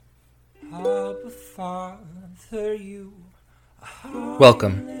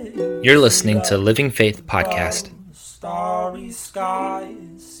Welcome. You're listening to Living Faith Podcast. Starry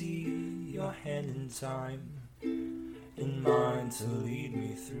skies, see your hand in time, in mine to lead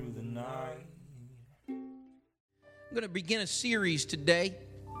me through the night. I'm going to begin a series today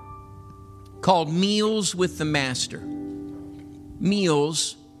called Meals with the Master.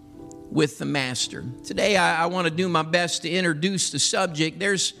 Meals with the Master. Today I want to do my best to introduce the subject.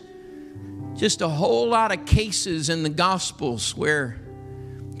 There's just a whole lot of cases in the Gospels where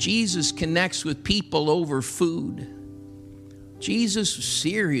Jesus connects with people over food. Jesus was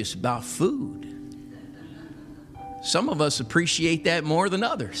serious about food. Some of us appreciate that more than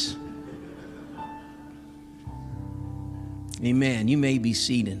others. Amen. You may be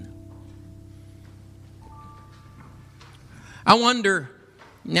seated. I wonder,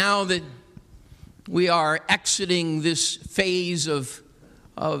 now that we are exiting this phase of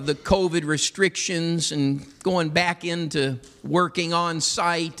the COVID restrictions and going back into working on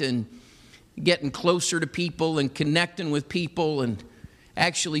site and getting closer to people and connecting with people and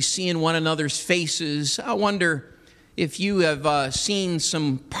actually seeing one another's faces, I wonder if you have seen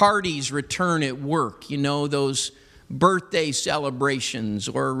some parties return at work, you know, those birthday celebrations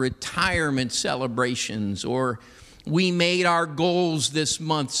or retirement celebrations or we made our goals this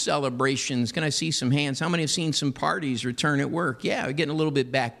month celebrations. Can I see some hands? How many have seen some parties return at work? Yeah, we're getting a little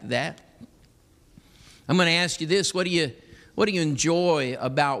bit back to that. I'm going to ask you this. What do you enjoy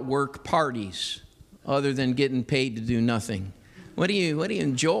about work parties other than getting paid to do nothing? What do you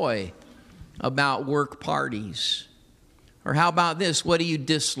enjoy about work parties? Or how about this? What do you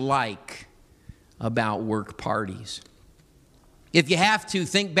dislike about work parties? If you have to,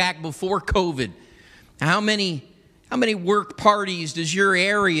 think back before COVID. How many work parties does your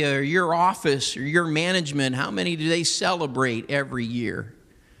area or your office or your management, how many do they celebrate every year?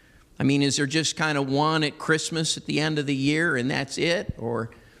 I mean, is there just kind of one at Christmas at the end of the year and that's it?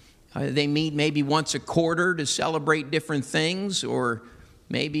 Or they meet maybe once a quarter to celebrate different things? Or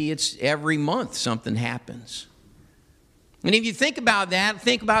maybe it's every month something happens. And if you think about that,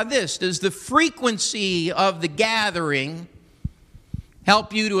 think about this. Does the frequency of the gathering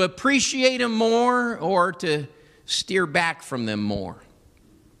help you to appreciate them more or to steer back from them more?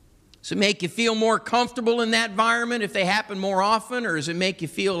 Does it make you feel more comfortable in that environment if they happen more often? Or does it make you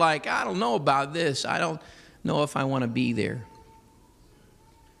feel like, I don't know about this. I don't know if I want to be there.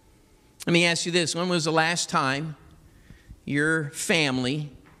 Let me ask you this. When was the last time your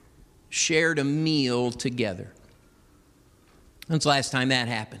family shared a meal together? When's the last time that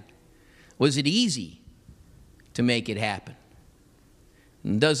happened? Was it easy to make it happen?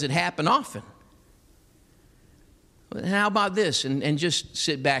 And does it happen often? How about this? And just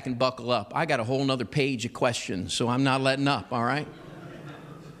sit back and buckle up. I got a whole nother page of questions, so I'm not letting up, all right?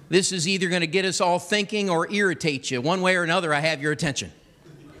 This is either going to get us all thinking or irritate you. One way or another, I have your attention.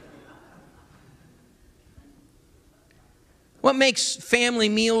 What makes family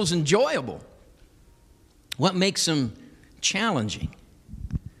meals enjoyable? What makes them challenging?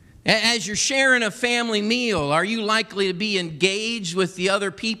 As you're sharing a family meal, are you likely to be engaged with the other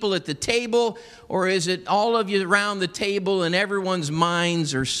people at the table, or is it all of you around the table and everyone's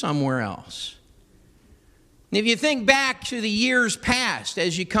minds are somewhere else? And if you think back to the years past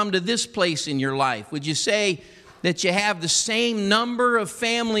as you come to this place in your life, would you say that you have the same number of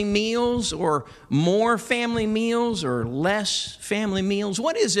family meals or more family meals or less family meals?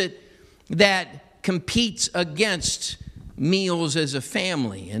 What is it that competes against meals as a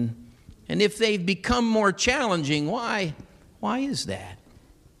family? And if they've become more challenging, why is that?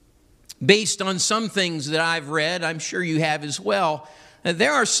 Based on some things that I've read, I'm sure you have as well,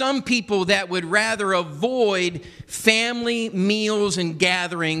 there are some people that would rather avoid family meals and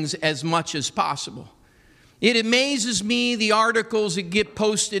gatherings as much as possible. It amazes me, the articles that get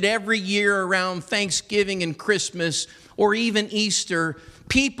posted every year around Thanksgiving and Christmas or even Easter,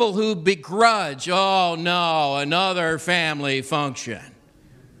 people who begrudge, oh no, another family function.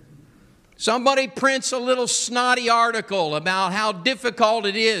 Somebody prints a little snotty article about how difficult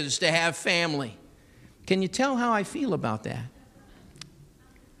it is to have family. Can you tell how I feel about that?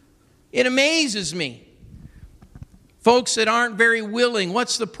 It amazes me. Folks that aren't very willing,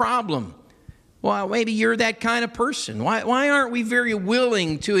 what's the problem? Well, maybe you're that kind of person. Why aren't we very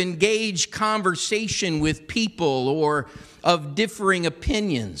willing to engage conversation with people or of differing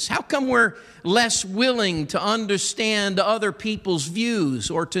opinions? How come we're less willing to understand other people's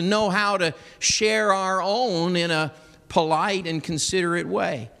views or to know how to share our own in a polite and considerate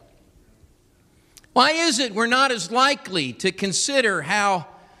way? Why is it we're not as likely to consider how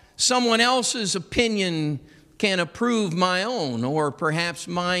someone else's opinion can approve my own, or perhaps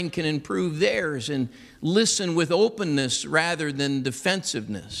mine can improve theirs, and listen with openness rather than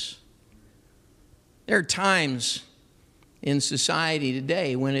defensiveness. There are times in society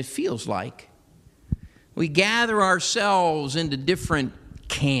today when it feels like we gather ourselves into different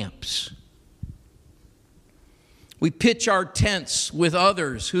camps. We pitch our tents with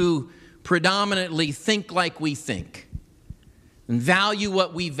others who predominantly think like we think and value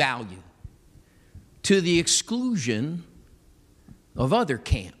what we value, to the exclusion of other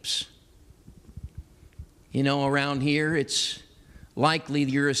camps. You know, around here, it's likely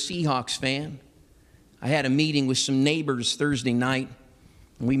you're a Seahawks fan. I had a meeting with some neighbors Thursday night.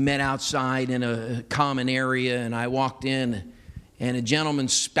 We met outside in a common area, and I walked in, and a gentleman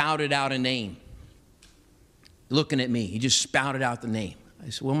spouted out a name. Looking at me, he just spouted out the name.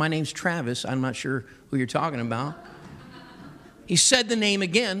 I said, well, my name's Travis. I'm not sure who you're talking about. He said the name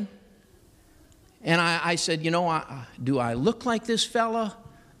again. And I said, you know, do I look like this fella?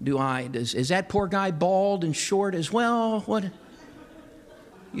 Is that poor guy bald and short as well? What?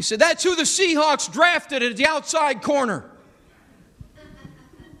 He said, that's who the Seahawks drafted at the outside corner.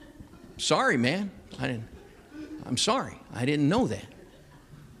 Sorry, man. I'm sorry. I didn't know that.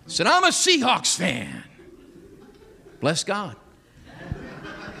 I said, I'm a Seahawks fan. Bless God.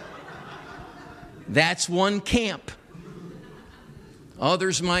 That's one camp.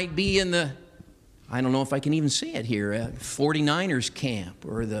 Others might be in the, I don't know if I can even say it here, 49ers camp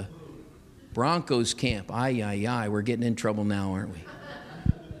or the Broncos camp. We're getting in trouble now, aren't we?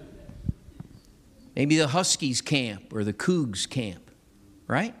 Maybe the Huskies camp or the Cougs camp,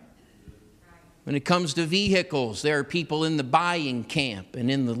 right? When it comes to vehicles, there are people in the buying camp and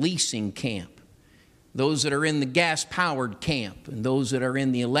in the leasing camp. Those that are in the gas-powered camp and those that are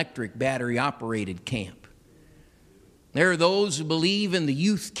in the electric battery-operated camp. There are those who believe in the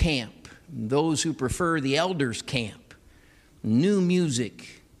youth camp, and those who prefer the elders camp, new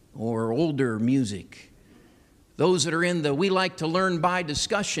music or older music. Those that are in the we like to learn by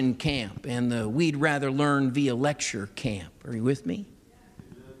discussion camp and the we'd rather learn via lecture camp. Are you with me?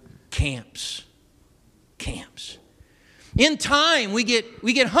 Camps. In time, we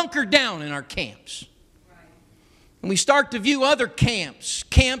get hunkered down in our camps. And we start to view other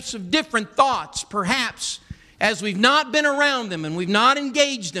camps of different thoughts, perhaps as we've not been around them and we've not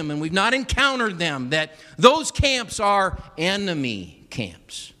engaged them and we've not encountered them, that those camps are enemy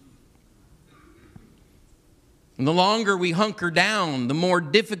camps. And the longer we hunker down, the more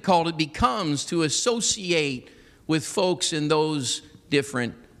difficult it becomes to associate with folks in those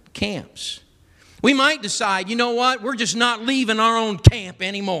different camps. We might decide, you know what, we're just not leaving our own camp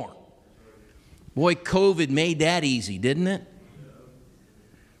anymore. Boy, COVID made that easy, didn't it?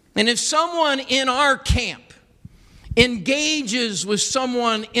 And if someone in our camp engages with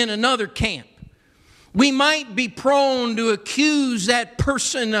someone in another camp, we might be prone to accuse that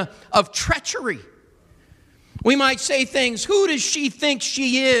person of treachery. We might say things, who does she think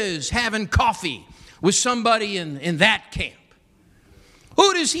she is having coffee with somebody in that camp?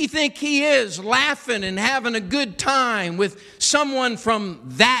 Who does he think he is laughing and having a good time with someone from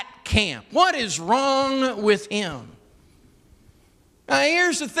that camp? What is wrong with him? Now,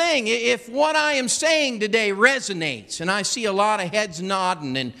 here's the thing. If what I am saying today resonates, and I see a lot of heads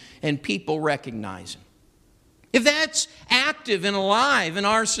nodding and people recognizing, if that's active and alive in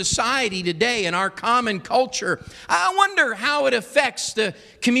our society today, in our common culture, I wonder how it affects the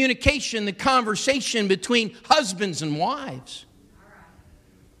communication, the conversation between husbands and wives.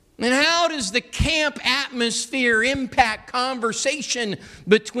 And how does the camp atmosphere impact conversation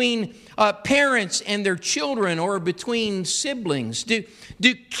between parents and their children or between siblings? Do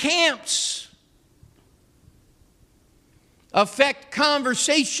camps affect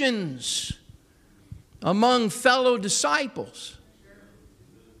conversations among fellow disciples?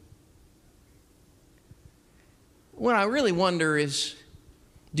 What I really wonder is,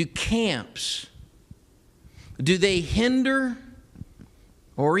 do camps, do they hinder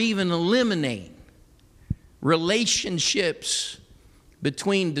or even eliminate relationships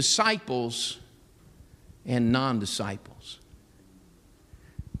between disciples and non-disciples?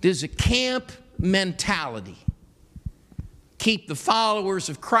 Does a camp mentality keep the followers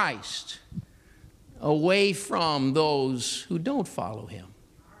of Christ away from those who don't follow him?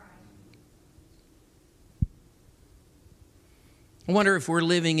 I wonder if we're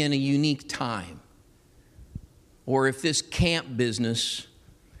living in a unique time, or if this camp business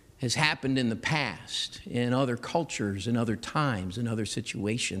has happened in the past, in other cultures, in other times, in other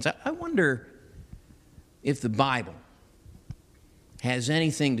situations. I wonder if the Bible has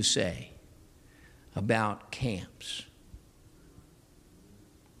anything to say about camps.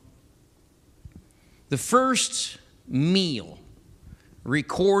 The first meal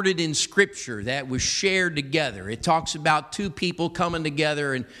recorded in Scripture that was shared together, it talks about two people coming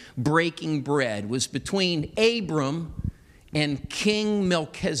together and breaking bread, was between Abram and King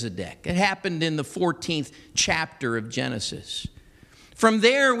Melchizedek. It happened in the 14th chapter of Genesis. From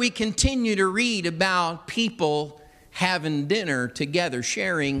there, we continue to read about people having dinner together,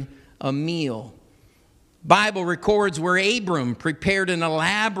 sharing a meal. Bible records where Abram prepared an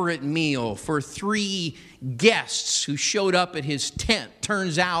elaborate meal for 3 guests who showed up at his tent.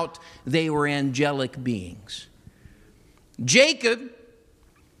 Turns out they were angelic beings. Jacob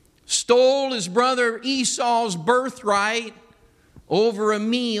stole his brother Esau's birthright over a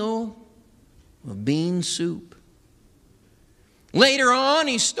meal of bean soup. Later on,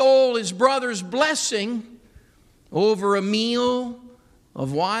 he stole his brother's blessing over a meal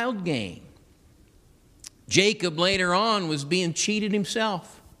of wild game. Jacob later on was being cheated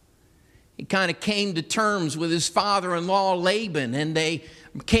himself. He kind of came to terms with his father-in-law Laban, and they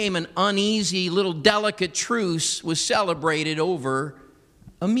became an uneasy little delicate truce was celebrated over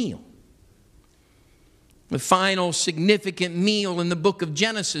a meal. The final significant meal in the book of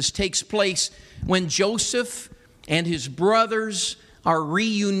Genesis takes place when Joseph and his brothers are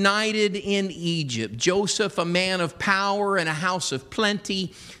reunited in Egypt. Joseph, a man of power and a house of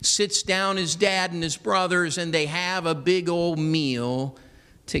plenty, sits down his dad and his brothers, and they have a big old meal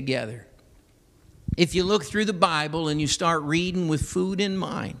together. If you look through the Bible and you start reading with food in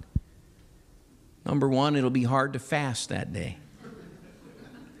mind, number one, it'll be hard to fast that day.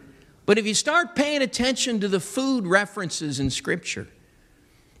 But if you start paying attention to the food references in Scripture,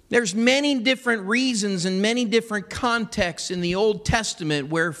 there's many different reasons and many different contexts in the Old Testament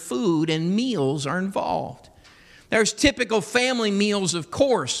where food and meals are involved. There's typical family meals, of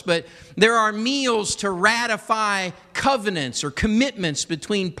course, but there are meals to ratify covenants or commitments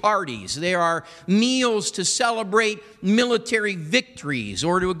between parties. There are meals to celebrate military victories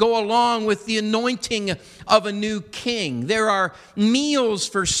or to go along with the anointing of a new king. There are meals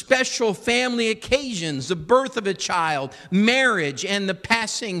for special family occasions, the birth of a child, marriage, and the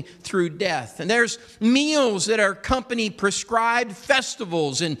passing through death. And there's meals that are accompany prescribed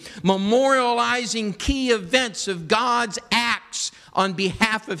festivals and memorializing key events of God's acts on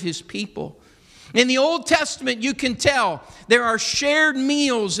behalf of His people. In the Old Testament, you can tell there are shared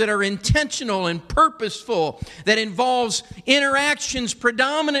meals that are intentional and purposeful, that involves interactions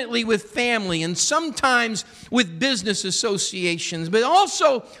predominantly with family and sometimes with business associations. But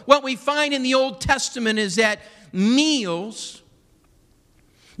also what we find in the Old Testament is that meals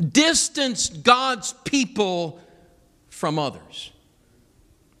distanced God's people from others.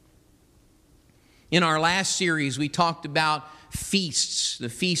 In our last series, we talked about feasts, the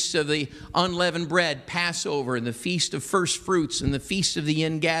feasts of the unleavened bread, Passover, and the feast of first fruits, and the feast of the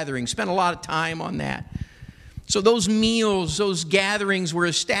ingathering. Spent a lot of time on that. So those meals, those gatherings were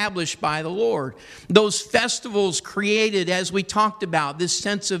established by the Lord. Those festivals created, as we talked about, this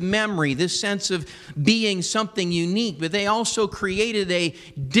sense of memory, this sense of being something unique. But they also created a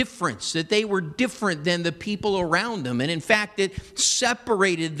difference, that they were different than the people around them. And in fact, it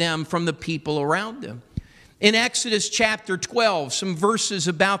separated them from the people around them. In Exodus chapter 12, some verses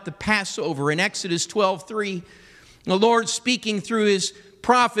about the Passover. In Exodus 12:3, the Lord, speaking through His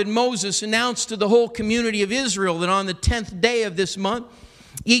prophet Moses, announced to the whole community of Israel that on the 10th day of this month,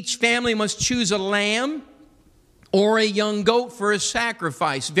 each family must choose a lamb or a young goat for a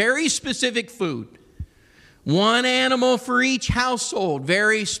sacrifice. Very specific food. One animal for each household.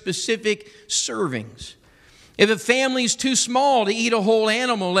 Very specific servings. If a family is too small to eat a whole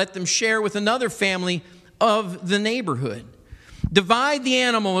animal, let them share with another family of the neighborhood. Divide the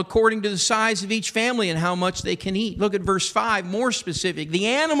animal according to the size of each family and how much they can eat. Look at verse 5, more specific. The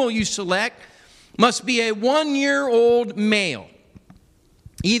animal you select must be a 1-year-old male,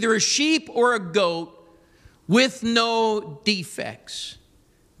 either a sheep or a goat with no defects.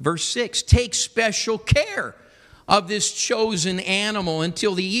 Verse 6, take special care of this chosen animal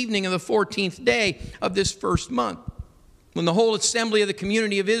until the evening of the 14th day of this first month, when the whole assembly of the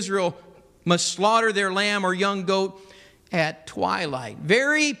community of Israel must slaughter their lamb or young goat at twilight.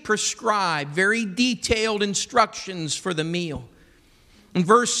 Very prescribed, very detailed instructions for the meal. In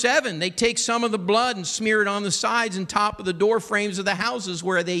verse 7, they take some of the blood and smear it on the sides and top of the door frames of the houses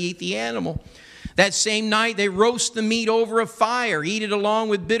where they eat the animal. That same night, they roast the meat over a fire, eat it along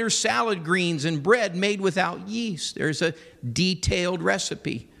with bitter salad greens and bread made without yeast. There's a detailed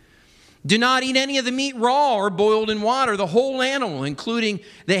recipe. Do not eat any of the meat raw or boiled in water. The whole animal, including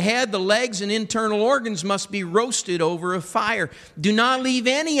the head, the legs, and internal organs, must be roasted over a fire. Do not leave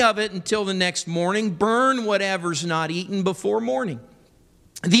any of it until the next morning. Burn whatever's not eaten before morning.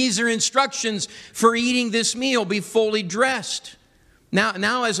 These are instructions for eating this meal. Be fully dressed.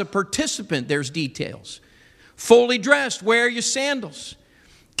 Now as a participant, there's details. Fully dressed, wear your sandals.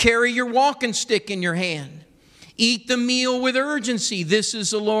 Carry your walking stick in your hand. Eat the meal with urgency. This is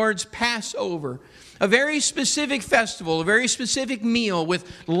the Lord's Passover. A very specific festival, a very specific meal with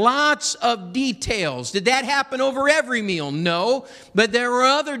lots of details. Did that happen over every meal? No, but there were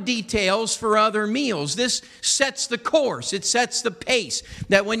other details for other meals. This sets the course. It sets the pace.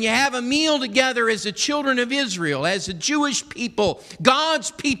 That when you have a meal together as the children of Israel, as the Jewish people, God's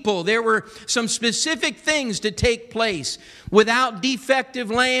people, there were some specific things to take place. Without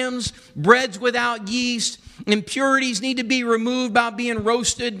defective lambs, breads without yeast, impurities need to be removed by being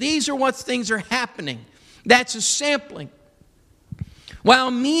roasted. These are what things are happening. That's a sampling.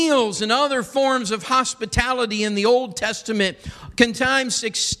 While meals and other forms of hospitality in the Old Testament can times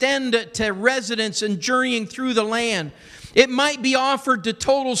extend to residents and journeying through the land, it might be offered to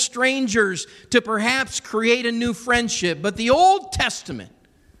total strangers to perhaps create a new friendship. But the Old Testament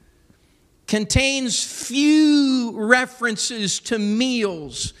contains few references to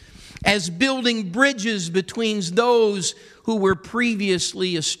meals as building bridges between those who were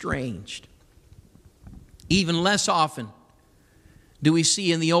previously estranged. Even less often do we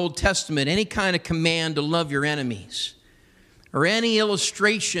see in the Old Testament any kind of command to love your enemies or any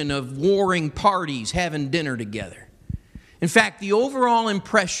illustration of warring parties having dinner together. In fact, the overall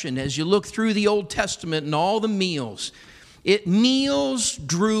impression as you look through the Old Testament and all the meals, meals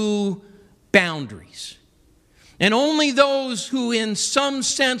drew boundaries. And only those who in some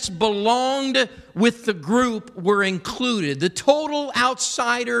sense belonged with the group were included. The total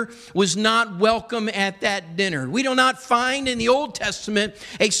outsider was not welcome at that dinner. We do not find in the Old Testament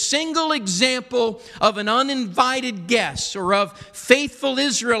a single example of an uninvited guest or of faithful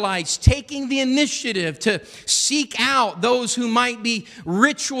Israelites taking the initiative to seek out those who might be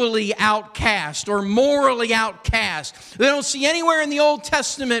ritually outcast or morally outcast. We don't see anywhere in the Old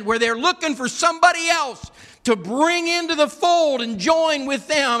Testament where they're looking for somebody else to bring into the fold and join with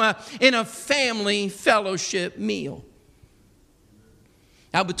them in a family fellowship meal.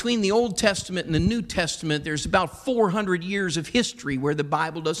 Now, between the Old Testament and the New Testament, there's about 400 years of history where the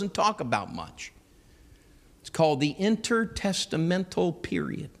Bible doesn't talk about much. It's called the intertestamental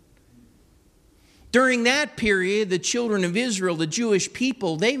period. During that period, the children of Israel, the Jewish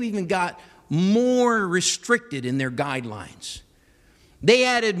people, they've even got more restricted in their guidelines. They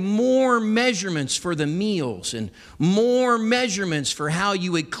added more measurements for the meals and more measurements for how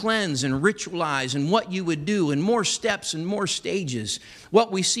you would cleanse and ritualize and what you would do and more steps and more stages.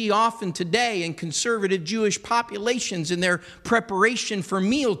 What we see often today in conservative Jewish populations in their preparation for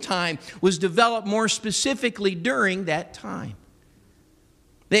mealtime was developed more specifically during that time.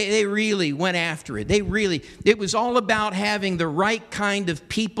 They really went after it. It was all about having the right kind of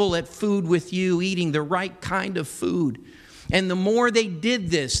people at food with you, eating the right kind of food. And the more they did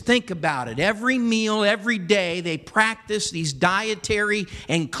this, think about it. Every meal, every day, they practiced these dietary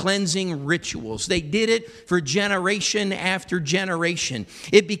and cleansing rituals. They did it for generation after generation.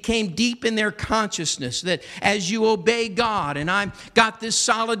 It became deep in their consciousness that as you obey God, and I've got this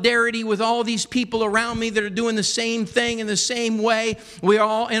solidarity with all these people around me that are doing the same thing in the same way. We're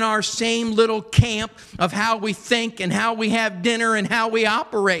all in our same little camp of how we think and how we have dinner and how we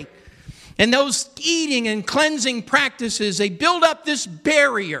operate. And those eating and cleansing practices, they build up this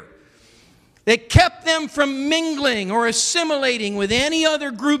barrier that kept them from mingling or assimilating with any other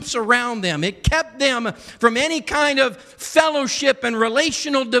groups around them. It kept them from any kind of fellowship and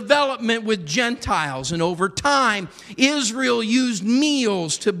relational development with Gentiles. And over time, Israel used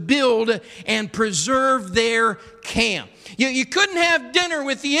meals to build and preserve their camp. You couldn't have dinner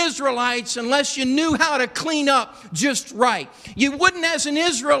with the Israelites unless you knew how to clean up just right. You wouldn't, as an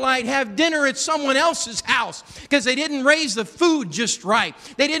Israelite, have dinner at someone else's house because they didn't raise the food just right.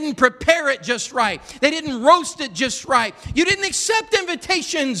 They didn't prepare it just right. They didn't roast it just right. You didn't accept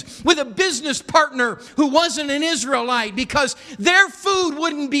invitations with a business partner who wasn't an Israelite because their food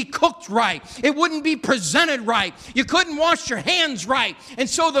wouldn't be cooked right. It wouldn't be presented right. You couldn't wash your hands right. And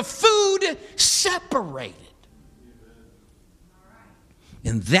so the food separated.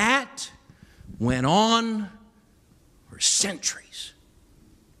 And that went on for centuries.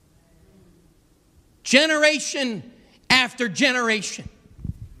 Generation after generation.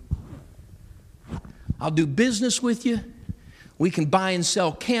 I'll do business with you. We can buy and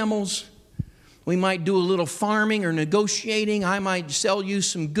sell camels. We might do a little farming or negotiating. I might sell you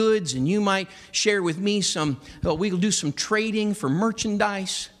some goods and you might share with me we'll do some trading for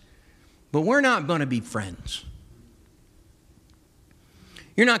merchandise. But we're not going to be friends.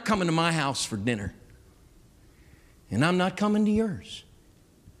 You're not coming to my house for dinner, and I'm not coming to yours.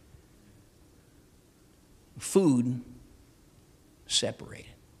 food separated.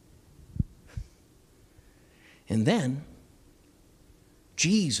 And then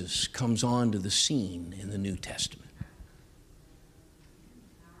Jesus comes onto the scene in the New Testament.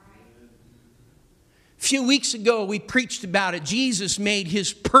 A few weeks ago, we preached about it. Jesus made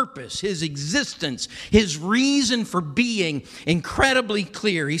his purpose, his existence, his reason for being incredibly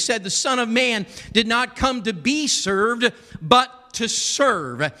clear. He said the Son of Man did not come to be served, but to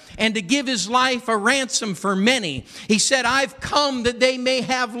serve and to give his life a ransom for many. He said, I've come that they may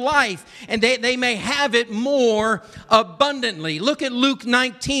have life and they may have it more abundantly. Look at Luke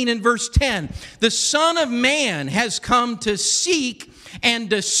 19 and verse 10. The Son of Man has come to seek and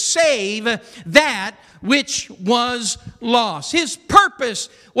to save that which was lost. His purpose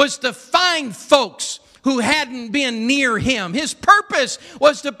was to find folks who hadn't been near him. His purpose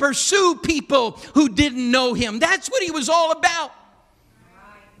was to pursue people who didn't know him. That's what he was all about.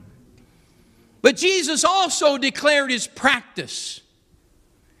 But Jesus also declared his practice.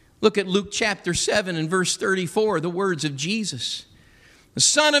 Look at Luke chapter 7 and verse 34, the words of Jesus. The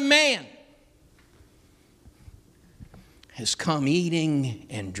Son of Man has come eating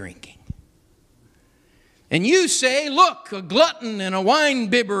and drinking. And you say, look, a glutton and a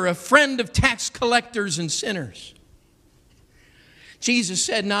winebibber, a friend of tax collectors and sinners. Jesus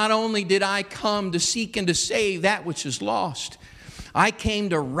said, not only did I come to seek and to save that which is lost, I came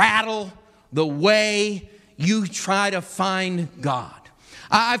to rattle the way you try to find God.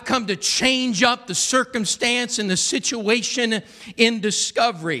 I've come to change up the circumstance and the situation in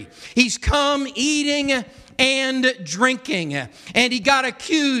discovery. He's come eating and drinking. And he got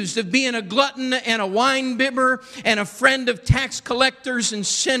accused of being a glutton and a winebibber and a friend of tax collectors and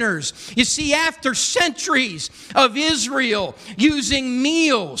sinners. You see, after centuries of Israel using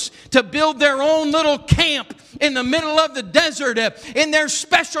meals to build their own little camp in the middle of the desert in their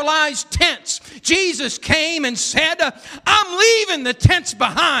specialized tents, Jesus came and said, I'm leaving the tents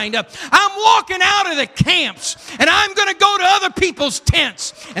behind. I'm walking out of the camps, and I'm going to go to other people's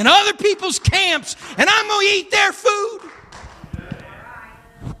tents and other people's camps, and I'm going to eat their food.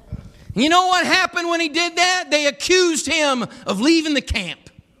 You know what happened when he did that? They accused him of leaving the camp.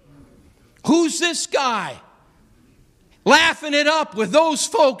 Who's this guy? Laughing it up with those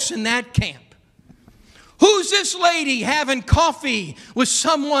folks in that camp. Who's this lady having coffee with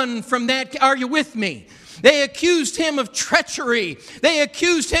someone from that? Are you with me? They accused him of treachery. They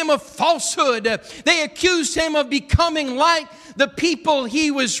accused him of falsehood. They accused him of becoming like the people he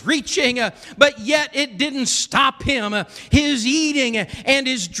was reaching, but yet it didn't stop him. His eating and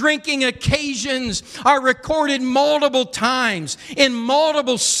his drinking occasions are recorded multiple times in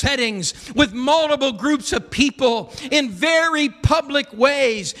multiple settings with multiple groups of people in very public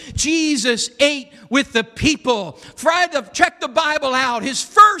ways. Jesus ate with the people. Check the Bible out. His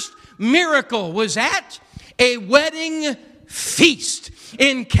first miracle was at a wedding feast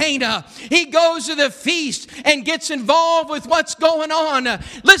in Cana. He goes to the feast and gets involved with what's going on.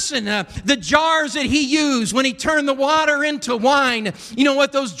 Listen, the jars that he used when he turned the water into wine, you know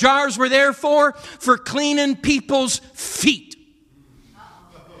what those jars were there for? For cleaning people's feet.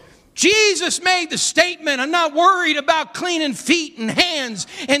 Jesus made the statement, I'm not worried about cleaning feet and hands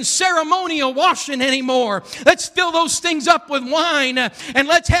and ceremonial washing anymore. Let's fill those things up with wine and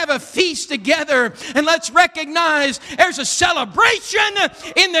let's have a feast together and let's recognize there's a celebration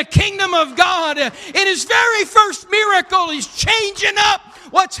in the kingdom of God. In his very first miracle, he's changing up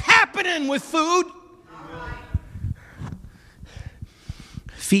what's happening with food.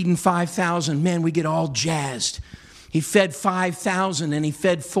 Feeding 5,000 men, we get all jazzed. He fed 5,000 and he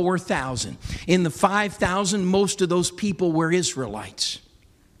fed 4,000. In the 5,000, most of those people were Israelites.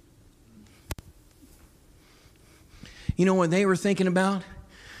 You know what they were thinking about?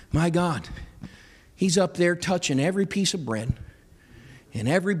 My God, he's up there touching every piece of bread and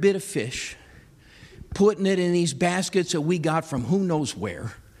every bit of fish, putting it in these baskets that we got from who knows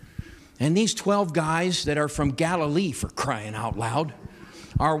where. And these 12 guys that are from Galilee, for crying out loud,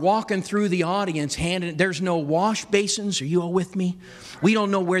 are walking through the audience, there's no wash basins. Are you all with me? We don't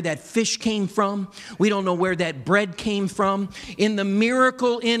know where that fish came from. We don't know where that bread came from. In the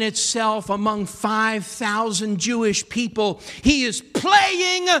miracle in itself, among 5,000 Jewish people, he is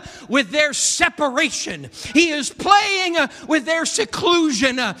playing with their separation. He is playing with their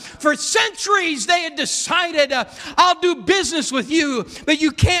seclusion. For centuries, they had decided, I'll do business with you, but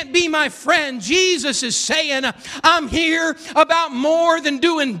you can't be my friend. Jesus is saying, I'm here about more than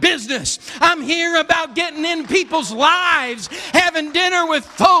doing business. I'm here about getting in people's lives, having dinner with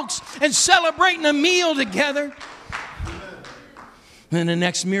folks and celebrating a meal together. And the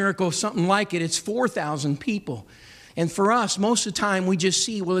next miracle, something like it, it's 4,000 people. And for us, most of the time we just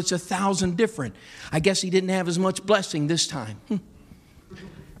see, well, it's 1,000 different. I guess he didn't have as much blessing this time.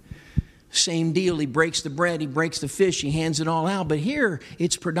 Same deal. He breaks the bread, he breaks the fish, he hands it all out. But here,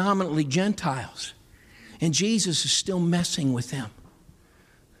 it's predominantly Gentiles. And Jesus is still messing with them.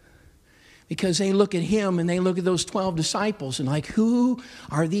 Because they look at him and they look at those 12 disciples and like, who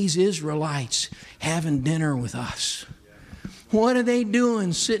are these Israelites having dinner with us? What are they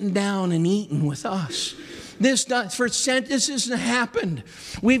doing sitting down and eating with us? This hasn't happened.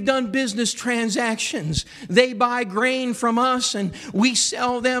 We've done business transactions. They buy grain from us and we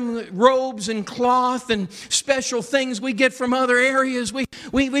sell them robes and cloth and special things we get from other areas. We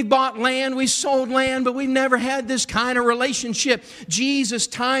bought land, we sold land, but we've never had this kind of relationship. Jesus,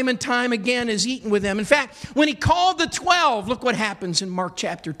 time and time again, is eating with them. In fact, when he called the 12, look what happens in Mark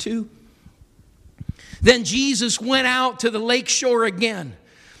chapter 2. Then Jesus went out to the lake shore again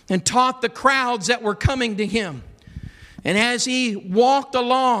and taught the crowds that were coming to him. And as he walked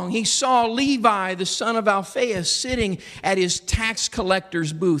along, he saw Levi, the son of Alphaeus, sitting at his tax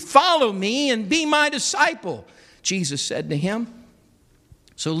collector's booth. "Follow me and be my disciple," Jesus said to him.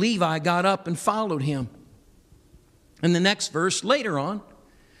 So Levi got up and followed him. In the next verse, later on,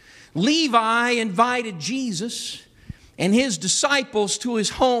 Levi invited Jesus and his disciples to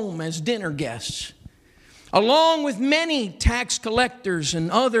his home as dinner guests, along with many tax collectors and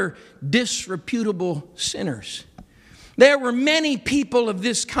other disreputable sinners. There were many people of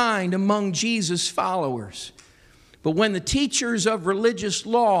this kind among Jesus' followers. But when the teachers of religious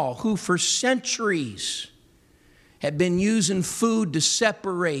law, who for centuries had been using food to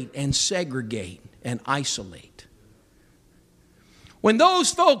separate and segregate and isolate, when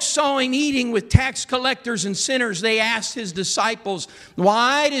those folks saw him eating with tax collectors and sinners, they asked his disciples,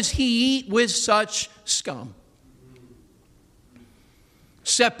 "Why does he eat with such scum?"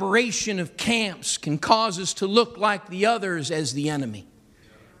 Separation of camps can cause us to look like the others as the enemy.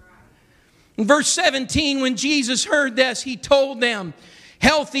 In verse 17, when Jesus heard this, he told them,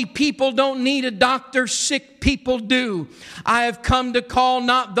 "Healthy people don't need a doctor, sick people do. I have come to call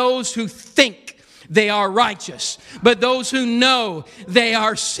not those who think they are righteous, but those who know they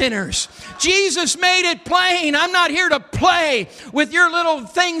are sinners." Jesus made it plain. I'm not here to play with your little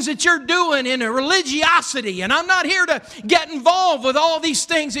things that you're doing in a religiosity. And I'm not here to get involved with all these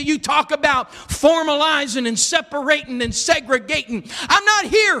things that you talk about formalizing and separating and segregating. I'm not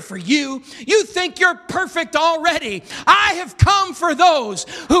here for you. You think you're perfect already. I have come for those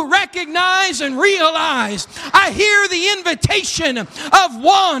who recognize and realize. I hear the invitation of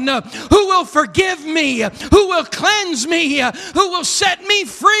one who will forgive me, who will cleanse me, who will set me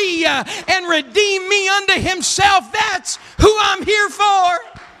free and redeem me unto himself. That's who I'm here for.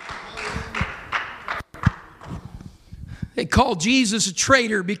 They called Jesus a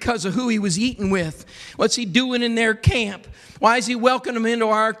traitor because of who he was eating with. What's he doing in their camp? Why is he welcoming them into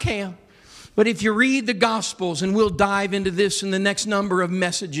our camp? But if you read the Gospels, and we'll dive into this in the next number of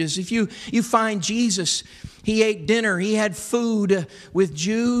messages, if you find Jesus, he ate dinner, he had food with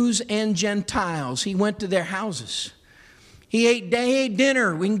Jews and Gentiles. He went to their houses. He ate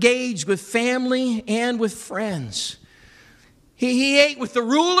dinner, engaged with family and with friends. He ate with the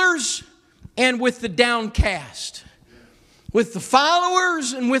rulers and with the downcast, with the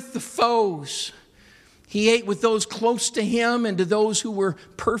followers and with the foes. He ate with those close to him and to those who were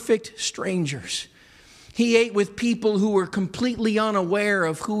perfect strangers. He ate with people who were completely unaware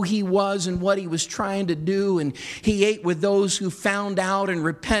of who he was and what he was trying to do. And he ate with those who found out and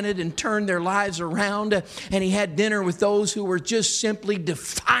repented and turned their lives around. And he had dinner with those who were just simply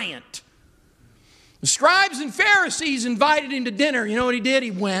defiant. The scribes and Pharisees invited him to dinner. You know what he did?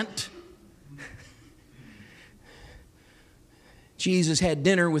 He went. Jesus had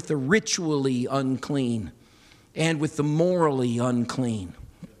dinner with the ritually unclean and with the morally unclean.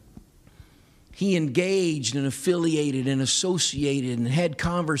 He engaged and affiliated and associated and had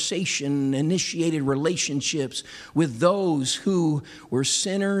conversation, initiated relationships with those who were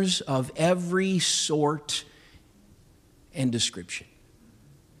sinners of every sort and description.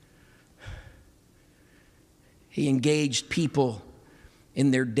 He engaged people in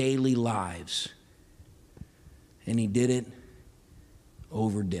their daily lives, and he did it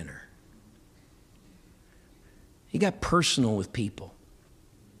over dinner. He got personal with people.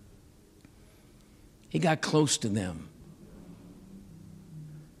 He got close to them.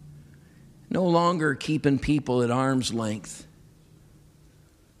 No longer keeping people at arm's length.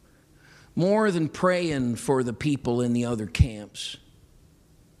 More than praying for the people in the other camps.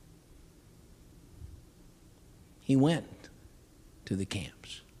 He went to the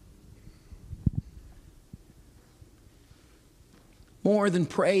camps. More than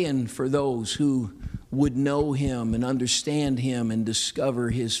praying for those who would know him and understand him and discover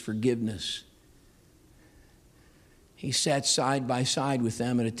his forgiveness. He sat side by side with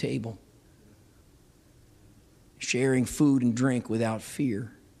them at a table, sharing food and drink without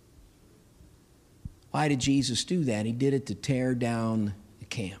fear. Why did Jesus do that? He did it to tear down the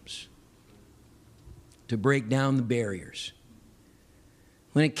camps, to break down the barriers.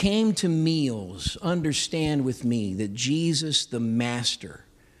 When it came to meals, understand with me that Jesus, the Master,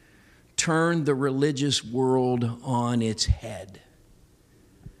 turned the religious world on its head.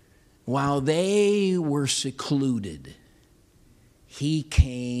 While they were secluded, he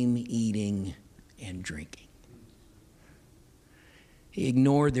came eating and drinking. He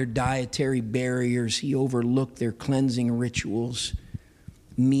ignored their dietary barriers. He overlooked their cleansing rituals.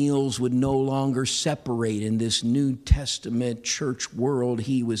 Meals would no longer separate in this New Testament church world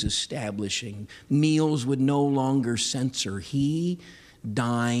he was establishing. Meals would no longer censor. He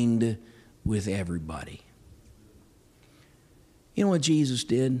dined with everybody. You know what Jesus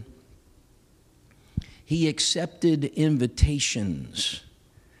did? He accepted invitations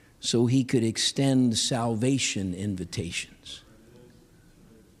so he could extend salvation invitations.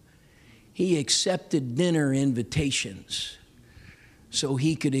 He accepted dinner invitations so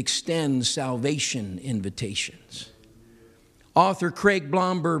he could extend salvation invitations. Author Craig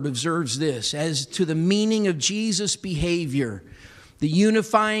Blomberg observes this: as to the meaning of Jesus' behavior, the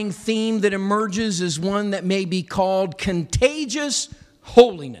unifying theme that emerges is one that may be called contagious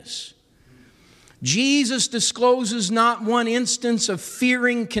holiness. Jesus discloses not one instance of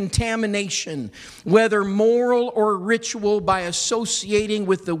fearing contamination, whether moral or ritual, by associating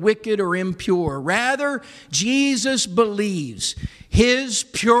with the wicked or impure. Rather, Jesus believes his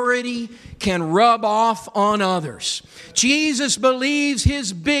purity can rub off on others. Jesus believes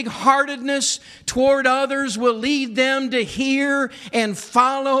his big-heartedness toward others will lead them to hear and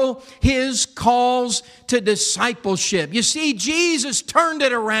follow his calls to discipleship. You see, Jesus turned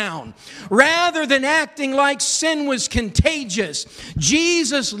it around. Rather than acting like sin was contagious,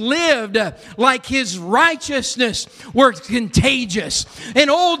 Jesus lived like his righteousness were contagious. In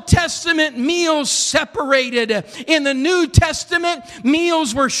Old Testament, meals separated. In the New Testament,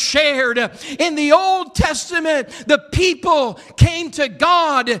 meals were shared. In the Old Testament, the people came to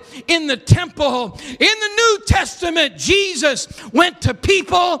God in the temple. In the New Testament, Jesus went to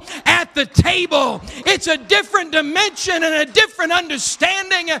people at the table. It's a different dimension and a different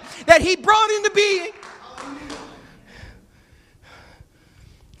understanding that he brought into being.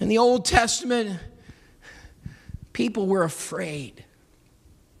 In the Old Testament, people were afraid.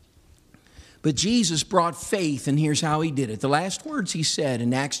 But Jesus brought faith, and here's how he did it. The last words he said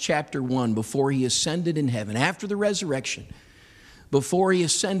in Acts chapter 1 before he ascended in heaven, after the resurrection, before he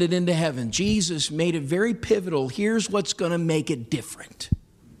ascended into heaven, Jesus made it very pivotal. Here's what's going to make it different.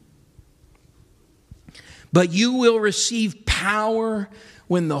 But you will receive power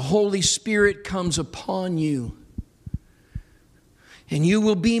when the Holy Spirit comes upon you. And you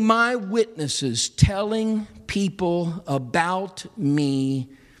will be my witnesses, telling people about me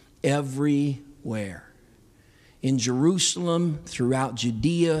everywhere. In Jerusalem, throughout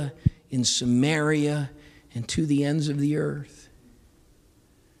Judea, in Samaria, and to the ends of the earth.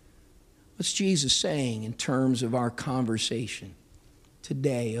 What's Jesus saying in terms of our conversation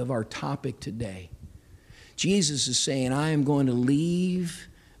today, of our topic today? Jesus is saying, I am going to leave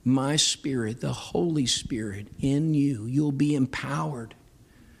my Spirit, the Holy Spirit, in you. You'll be empowered.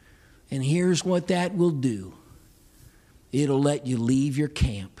 And here's what that will do. It'll let you leave your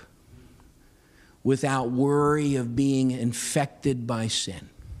camp without worry of being infected by sin.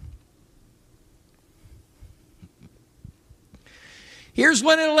 Here's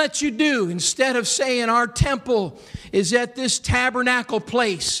what it'll let you do. Instead of saying our temple is at this tabernacle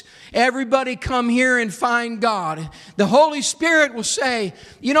place, everybody come here and find God, the Holy Spirit will say,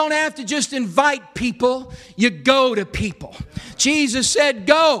 you don't have to just invite people, you go to people. Jesus said,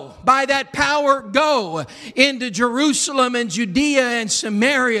 go. By that power, go into Jerusalem and Judea and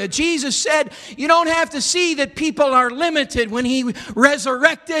Samaria. Jesus said, you don't have to see that people are limited. When he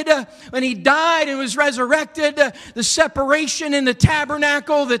resurrected, when he died and was resurrected, the separation in the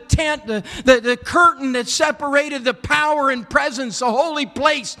tabernacle, the tent, the curtain that separated the power and presence, the holy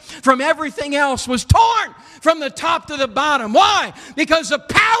place, from everything else was torn from the top to the bottom. Why? Because the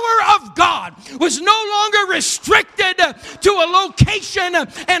power of God was no longer restricted to a location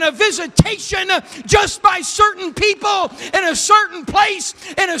and a visitation just by certain people in a certain place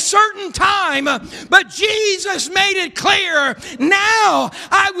in a certain time. But Jesus made it clear, now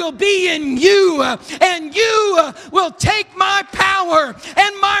I will be in you, and you will take my power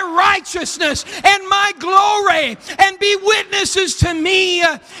and my righteousness and my glory, and be witnesses to me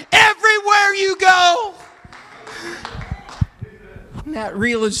everywhere you go. And that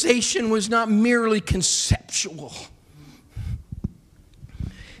realization was not merely conceptual.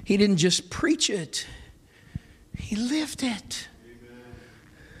 He didn't just preach it, he lived it.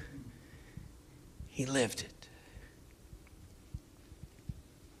 He lived it.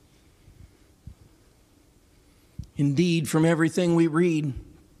 Indeed, from everything we read,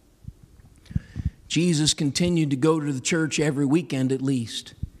 Jesus continued to go to the church every weekend at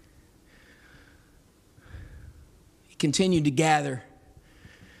least. He continued to gather,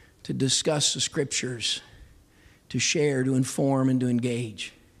 to discuss the scriptures, to share, to inform, and to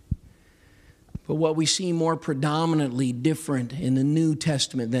engage. But what we see more predominantly different in the New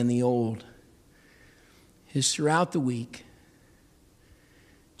Testament than the Old is throughout the week,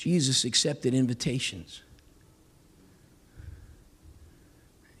 Jesus accepted invitations.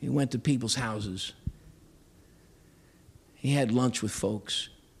 He went to people's houses. He had lunch with folks,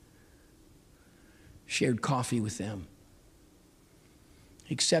 shared coffee with them,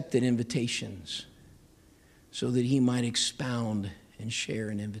 accepted invitations so that he might expound and share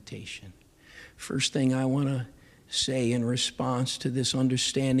an invitation. First thing I want to say in response to this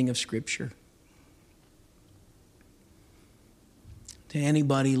understanding of Scripture, to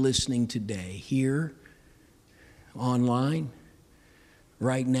anybody listening today, here, online,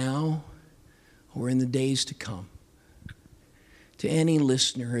 right now, or in the days to come, to any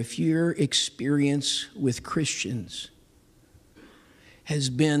listener, if your experience with Christians has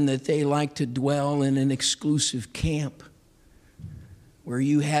been that they like to dwell in an exclusive camp where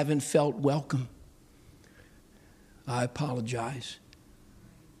you haven't felt welcome, I apologize.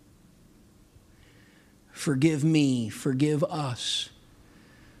 Forgive me, forgive us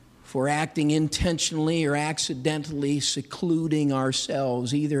for acting intentionally or accidentally secluding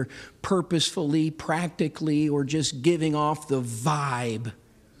ourselves, either purposefully, practically, or just giving off the vibe.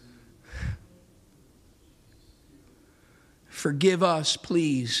 Forgive us,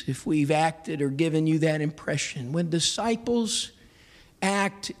 please, if we've acted or given you that impression. When disciples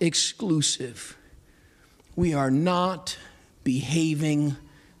act exclusive, we are not behaving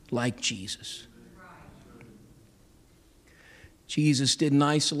like Jesus. Jesus didn't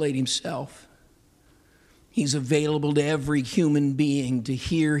isolate himself. He's available to every human being to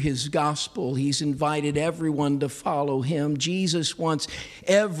hear his gospel. He's invited everyone to follow him. Jesus wants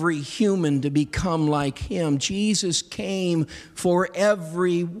every human to become like him. Jesus came for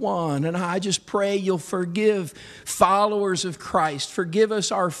everyone. And I just pray you'll forgive followers of Christ. Forgive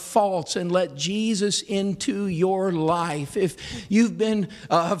us our faults and let Jesus into your life. If you've been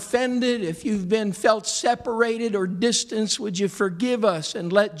offended, if you've been felt separated or distanced, would you forgive us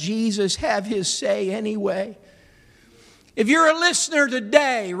and let Jesus have his say anyway? If you're a listener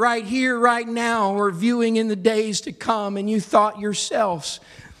today, right here, right now, or viewing in the days to come, and you thought yourselves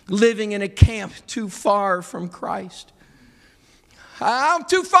living in a camp too far from Christ, I'm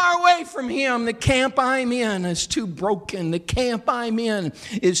too far away from him. The camp I'm in is too broken. The camp I'm in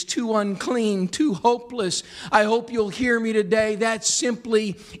is too unclean, too hopeless. I hope you'll hear me today. That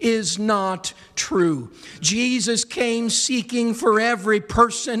simply is not true. Jesus came seeking for every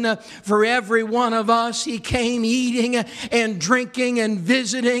person, for every one of us. He came eating and drinking and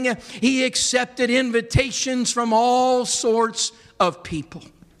visiting. He accepted invitations from all sorts of people.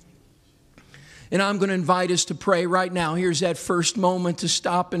 And I'm going to invite us to pray right now. Here's that first moment to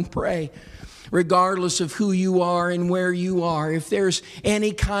stop and pray. Regardless of who you are and where you are, if there's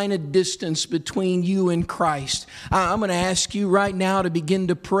any kind of distance between you and Christ, I'm going to ask you right now to begin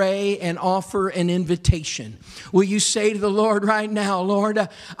to pray and offer an invitation. Will you say to the Lord right now, Lord,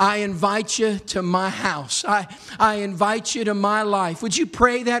 I invite you to my house. I invite you to my life. Would you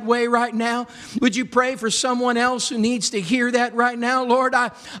pray that way right now? Would you pray for someone else who needs to hear that right now? Lord,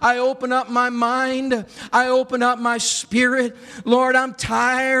 I open up my mind. I open up my spirit. Lord, I'm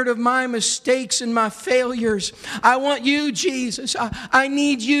tired of my mistakes and my failures. I want you, Jesus. I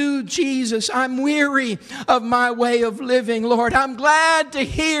need you, Jesus. I'm weary of my way of living, Lord. I'm glad to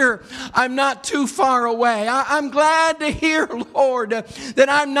hear I'm not too far away. I'm glad to hear, Lord, that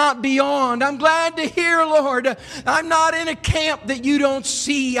I'm not beyond. I'm glad to hear, Lord, I'm not in a camp that you don't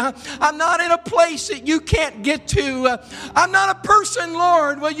see. I'm not in a place that you can't get to. I'm not a person,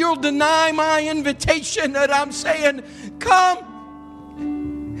 Lord, where you'll deny my invitation that I'm saying, come.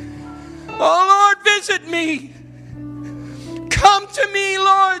 Oh, Lord, visit me. Come to me,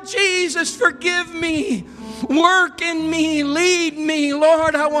 Lord Jesus. Forgive me. Work in me. Lead me.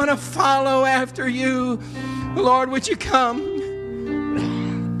 Lord, I want to follow after you. Lord, would you come?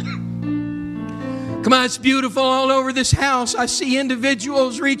 Come on, it's beautiful all over this house. I see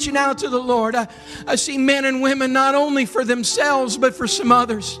individuals reaching out to the Lord. I see men and women not only for themselves, but for some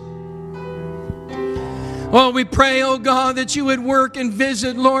others. Oh, we pray, oh God, that you would work and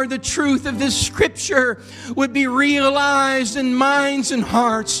visit, Lord, the truth of this scripture would be realized in minds and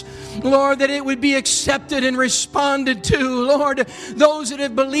hearts. Lord, that it would be accepted and responded to. Lord, those that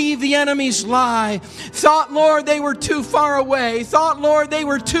have believed the enemy's lie, thought, Lord, they were too far away, thought, Lord, they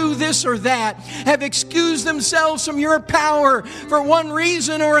were too this or that, have excused themselves from your power for one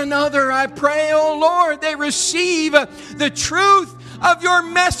reason or another. I pray, oh Lord, they receive the truth of your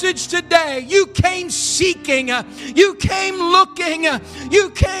message today. You came seeking, you came looking,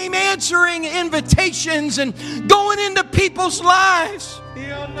 you came answering invitations and going into people's lives.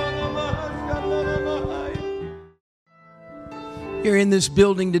 You're in this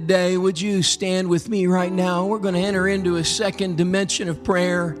building today. Would you stand with me right now? We're going to enter into a second dimension of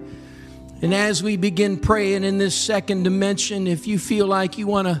prayer. And as we begin praying in this second dimension, if you feel like you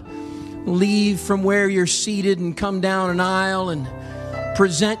want to leave from where you're seated and come down an aisle and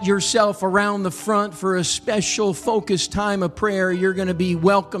present yourself around the front for a special focused time of prayer, you're going to be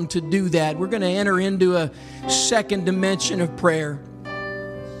welcome to do that. We're going to enter into a second dimension of prayer.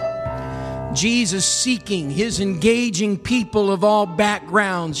 Jesus seeking, His engaging people of all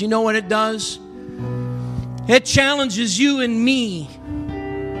backgrounds. You know what it does? It challenges you and me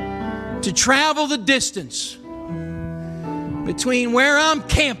to travel the distance between where I'm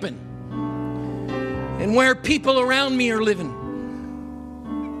camping and where people around me are living.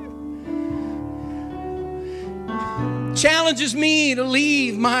 Challenges me to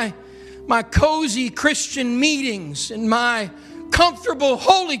leave my cozy Christian meetings and my comfortable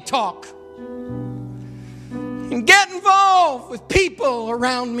holy talk and get involved with people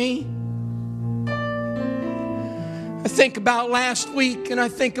around me. I think about last week, and I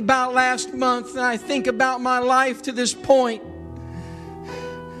think about last month, and I think about my life to this point.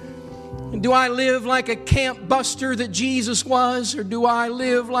 And do I live like a camp buster that Jesus was, or do I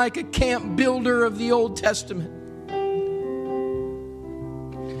live like a camp builder of the Old Testament?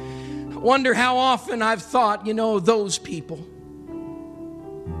 I wonder how often I've thought, those people.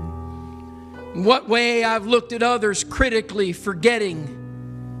 In what way I've looked at others critically,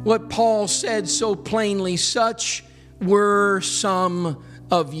 forgetting what Paul said so plainly, such were some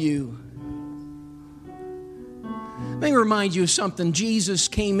of you. Let me remind you of something. Jesus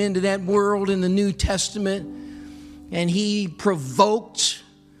came into that world in the New Testament, and He provoked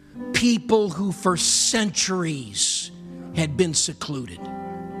people who for centuries had been secluded.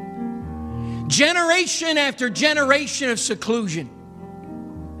 Generation after generation of seclusion.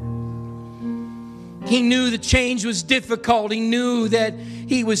 He knew the change was difficult. He knew that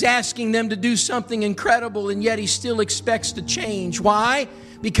He was asking them to do something incredible, and yet He still expects to change. Why?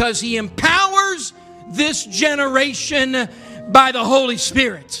 Because He empowers this generation by the Holy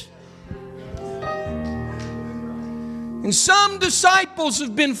Spirit. And some disciples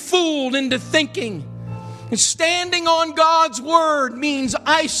have been fooled into thinking that standing on God's Word means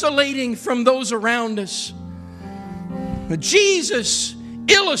isolating from those around us. But Jesus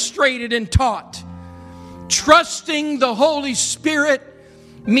illustrated and taught trusting the Holy Spirit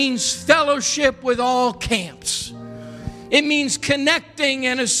means fellowship with all camps. It means connecting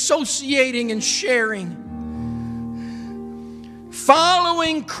and associating and sharing.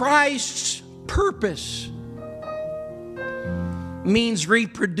 Following Christ's purpose means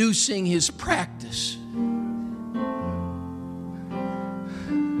reproducing His practice.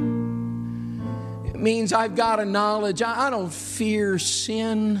 It means I've got a knowledge. I don't fear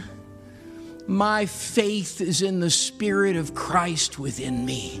sin. My faith is in the Spirit of Christ within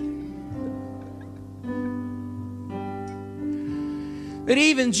me. But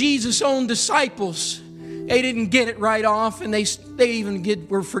even Jesus' own disciples, they didn't get it right off, and they even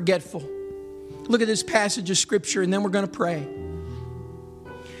were forgetful. Look at this passage of Scripture, and then we're going to pray.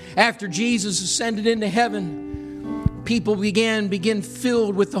 After Jesus ascended into heaven, people began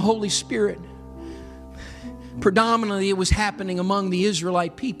filled with the Holy Spirit. Predominantly, it was happening among the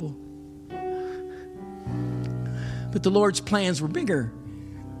Israelite people. But the Lord's plans were bigger,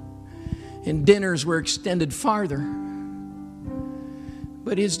 and dinners were extended farther.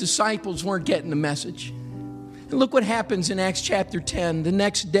 But His disciples weren't getting the message. And look what happens in Acts chapter 10. The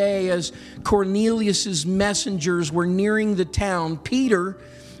next day, as Cornelius' messengers were nearing the town, Peter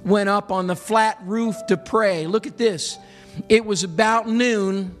went up on the flat roof to pray. Look at this. It was about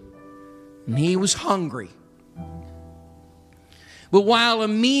noon, and he was hungry. But while a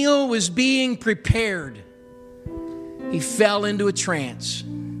meal was being prepared, he fell into a trance.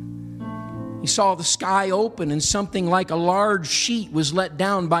 He saw the sky open and something like a large sheet was let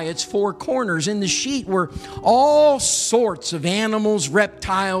down by its four corners. In the sheet were all sorts of animals,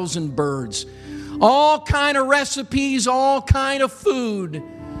 reptiles, and birds. All kind of recipes, all kind of food.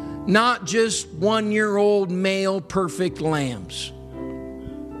 Not just 1-year-old male perfect lambs.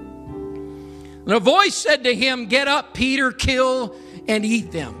 And a voice said to him, "Get up, Peter, kill and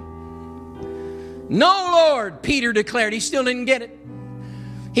eat them." "No, Lord," Peter declared. He still didn't get it.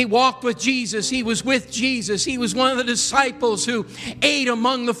 He walked with Jesus. He was with Jesus. He was one of the disciples who ate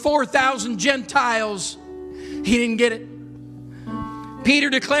among the 4,000 Gentiles. He didn't get it. Peter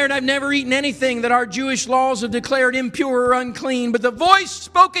declared, "I've never eaten anything that our Jewish laws have declared impure or unclean." But the voice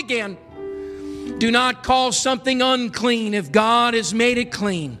spoke again. "Do not call something unclean if God has made it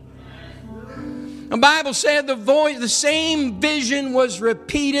clean." The Bible said the same vision was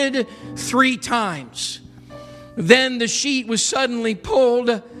repeated 3 times. Then the sheet was suddenly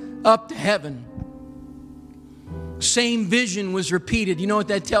pulled up to heaven. Same vision was repeated. You know what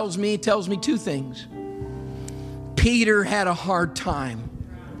that tells me? It tells me 2 things. Peter had a hard time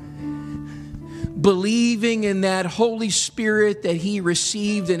believing in that Holy Spirit that he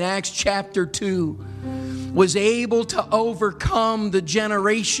received in Acts chapter 2 was able to overcome the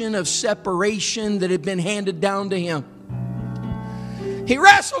generation of separation that had been handed down to him. He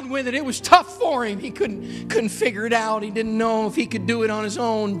wrestled with it. It was tough for him. He couldn't figure it out. He didn't know if he could do it on his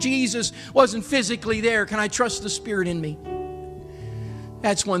own. Jesus wasn't physically there. Can I trust the Spirit in me?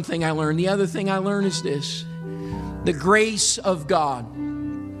 That's one thing I learned. The other thing I learned is this: the grace of God.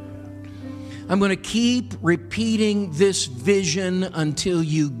 I'm going to keep repeating this vision until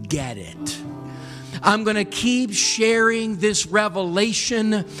you get it. I'm going to keep sharing this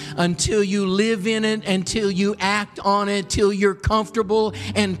revelation until you live in it, until you act on it, till you're comfortable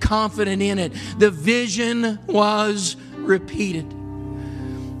and confident in it. The vision was repeated.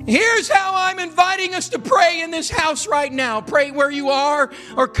 Here's how I'm inviting us to pray in this house right now. Pray where you are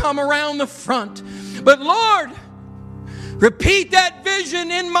or come around the front. But Lord, repeat that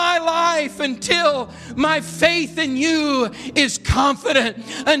vision in my life until my faith in you is confident.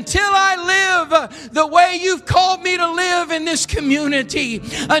 Until I live the way you've called me to live in this community.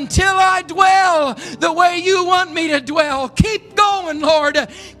 Until I dwell the way you want me to dwell. Keep going, Lord.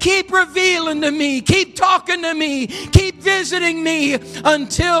 Keep revealing to me. Keep talking to me. Keep visiting me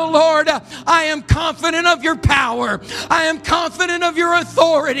until, Lord, I am confident of your power. I am confident of your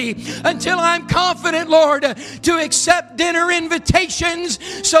authority. Until I'm confident, Lord, to accept dinner invitations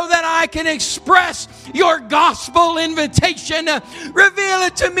so that I can express your gospel invitation. Reveal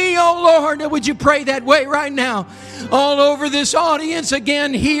it to me, oh Lord. Would you pray that way right now? All over this audience,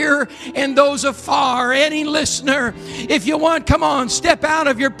 again here and those afar, any listener, if you want, come on, step out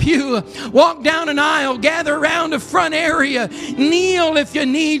of your pew, walk down an aisle, gather around the front area, kneel if you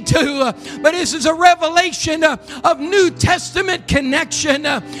need to. But this is a revelation of New Testament connection.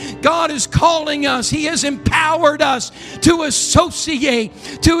 God is calling us. He has empowered us to associate,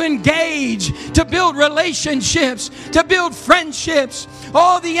 to engage, to build relationships, to build friendships.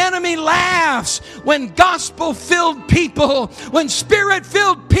 Oh, the enemy laughs when gospel-filled people, when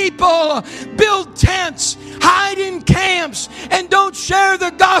spirit-filled people build tents, hide in camps, and don't share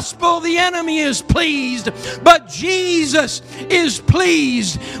the gospel. The enemy is pleased, but Jesus is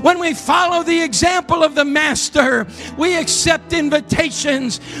pleased. When we follow the example of the Master, we accept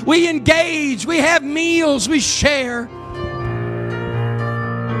invitations, we engage, we have meals, we share.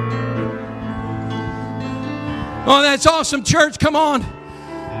 Oh, that's awesome, church. Come on.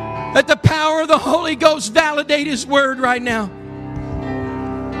 Let the power of the Holy Ghost validate His word right now.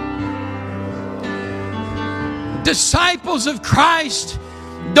 Disciples of Christ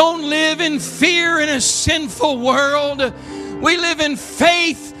don't live in fear in a sinful world. We live in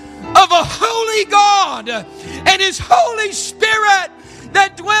faith of a holy God and His Holy Spirit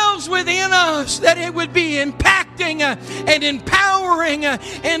that dwells within us, that it would be impacting and empowering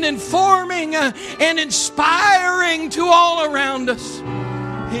and informing and inspiring to all around us.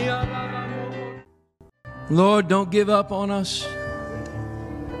 Lord, don't give up on us.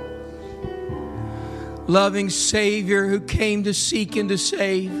 Loving Savior who came to seek and to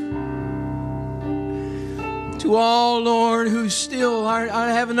save. To all, Lord, who still aren't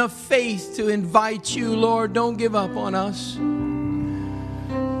have enough faith to invite you, Lord, don't give up on us.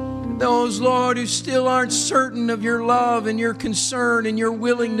 Those, Lord, who still aren't certain of your love and your concern and your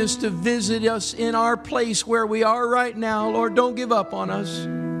willingness to visit us in our place where we are right now, Lord, don't give up on us.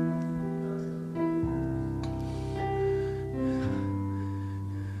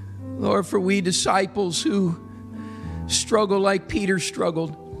 Lord, for we disciples who struggle like Peter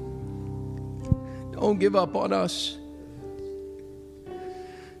struggled, don't give up on us.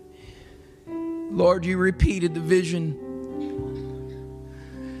 Lord, you repeated the vision.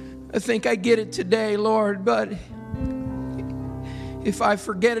 I think I get it today, Lord, but if I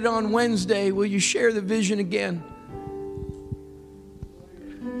forget it on Wednesday, will you share the vision again?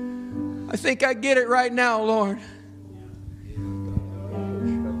 I think I get it right now, Lord.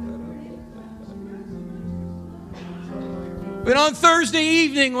 But on Thursday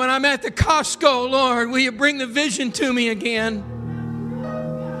evening when I'm at the Costco, Lord, will you bring the vision to me again?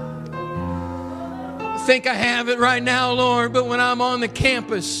 I think I have it right now, Lord, but when I'm on the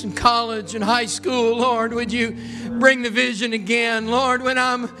campus in college and high school, Lord, would you bring the vision again? Lord, when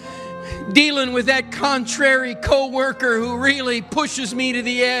I'm dealing with that contrary coworker who really pushes me to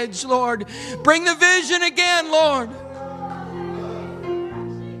the edge, Lord, bring the vision again, Lord.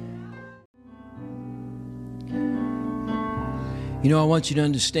 You know, I want you to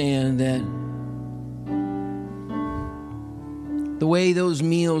understand that the way those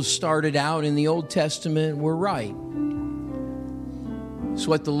meals started out in the Old Testament were right. It's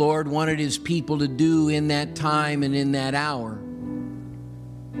what the Lord wanted His people to do in that time and in that hour.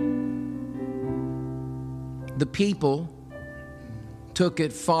 The people took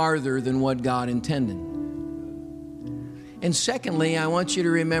it farther than what God intended. And secondly, I want you to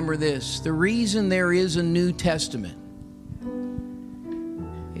remember this. The reason there is a New Testament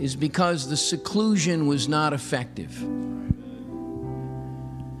is because the seclusion was not effective.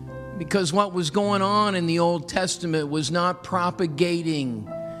 Because what was going on in the Old Testament was not propagating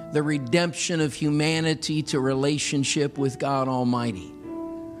the redemption of humanity to relationship with God Almighty.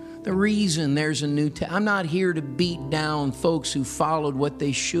 The reason there's a New Testament, I'm not here to beat down folks who followed what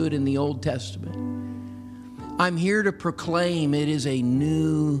they should in the Old Testament. I'm here to proclaim it is a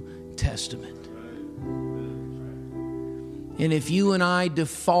New Testament. And if you and I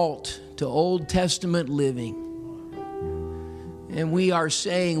default to Old Testament living, and we are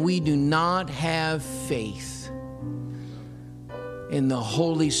saying we do not have faith in the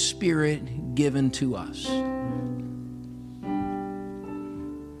Holy Spirit given to us,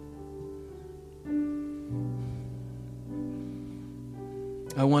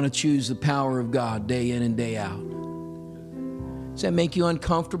 I want to choose the power of God day in and day out. Does that make you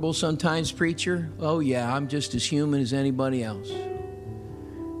uncomfortable sometimes, preacher? Oh yeah, I'm just as human as anybody else.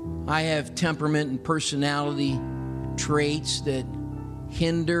 I have temperament and personality traits that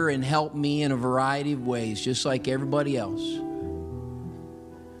hinder and help me in a variety of ways, just like everybody else.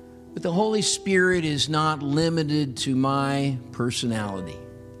 But the Holy Spirit is not limited to my personality.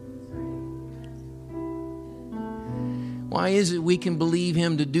 Why is it we can believe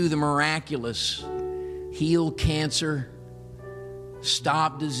Him to do the miraculous, heal cancer,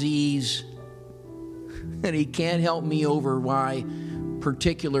 stop disease, and He can't help me over my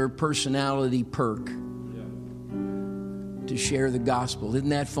particular personality perk to share the gospel? Isn't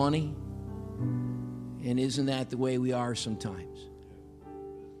that funny? And isn't that the way we are sometimes?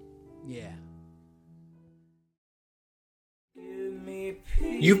 Yeah.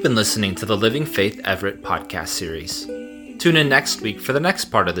 You've been listening to the Living Faith Everett podcast series. Tune in next week for the next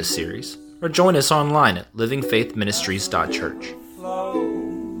part of this series, or join us online at livingfaithministries.church.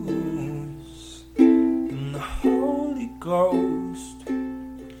 In the Holy Ghost,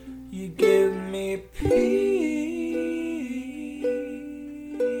 you give me peace.